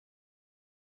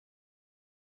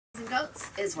and goats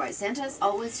is why Santa's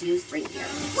always used reindeer.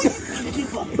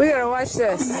 We gotta watch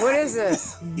this. What is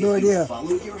this? No idea.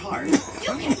 Follow your heart. You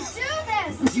can do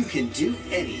this! You can do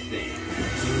anything.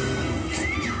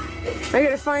 I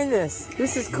gotta find this.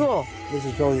 This is cool. This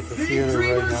is probably at the theater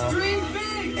right now. Dream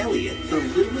big! Elliot, the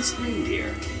littlest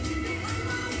reindeer.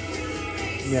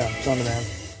 Yeah, it's on demand.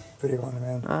 Video on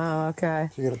demand. Oh, okay.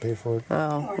 So you gotta pay for it.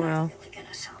 Oh, well.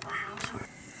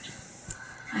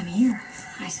 I'm here.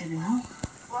 I said, well,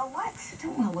 what?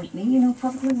 Don't well with me. You know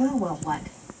perfectly well what.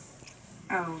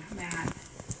 Oh, Matt.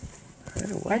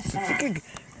 What?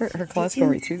 Her claws go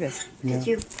right through this. Yeah. Did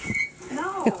you?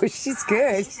 No. She's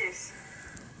good. Jesus.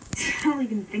 You don't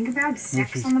even think about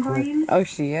sex she's on the quick. brain? Oh,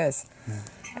 she is.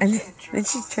 And then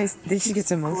she tries. Then she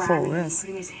gets a mouthful of this.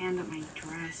 Putting his hand up my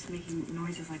dress, making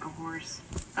noises like a horse.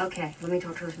 Okay, let me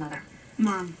talk to his mother.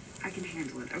 Mom, I can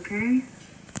handle it, okay?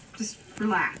 Just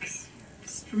relax.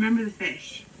 Just remember the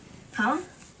fish. Huh?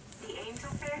 The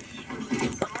angelfish?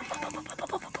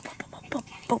 Boop,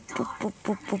 boop, boop, boop,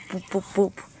 boop, boop, boop,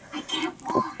 boop.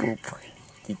 Boop,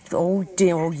 boop. Oh,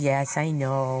 dear. Oh, yes, I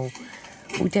know.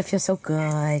 Oh, that feels so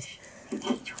good.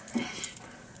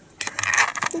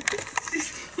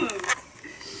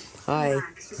 Hi.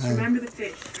 Relax. Just remember the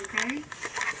fish, okay?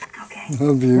 Okay.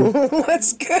 Love you.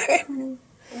 That's good.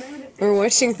 We're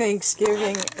watching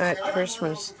Thanksgiving at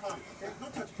Christmas.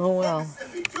 Oh, well.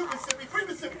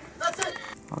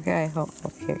 Okay, oh,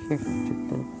 here.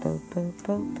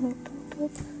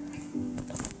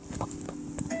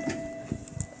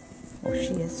 Oh,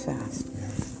 she is fast.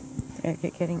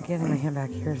 Getting my hand back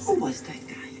here. Who was that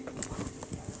guy?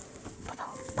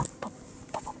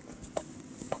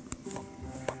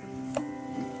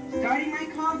 Starting my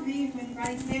coffee when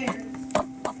right there.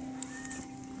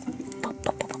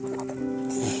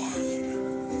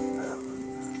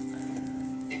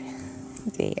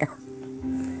 There.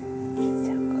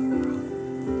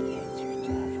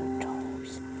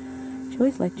 She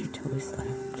always liked your toes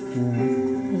left.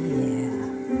 Yeah.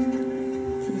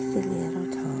 Just the little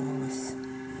toes.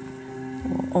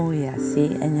 Oh yeah, see?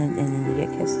 And then you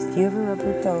get kisses. Do you ever rub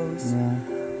her toes?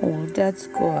 Yeah. Oh, that's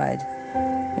good.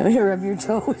 You want me to rub your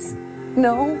toes?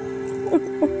 No?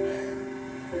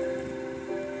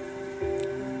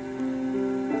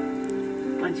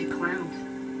 Bunch of clowns.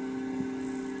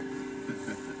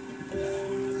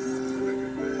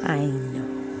 I know.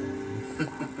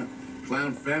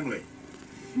 Clown family.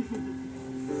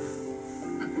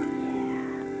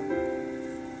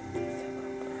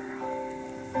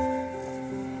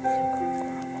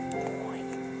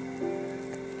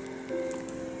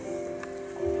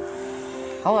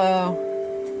 Hello.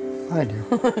 I do.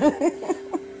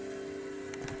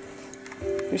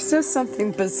 There's just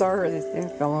something bizarre with this new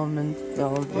film and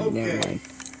never mind.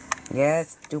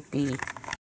 Yes, Doopy.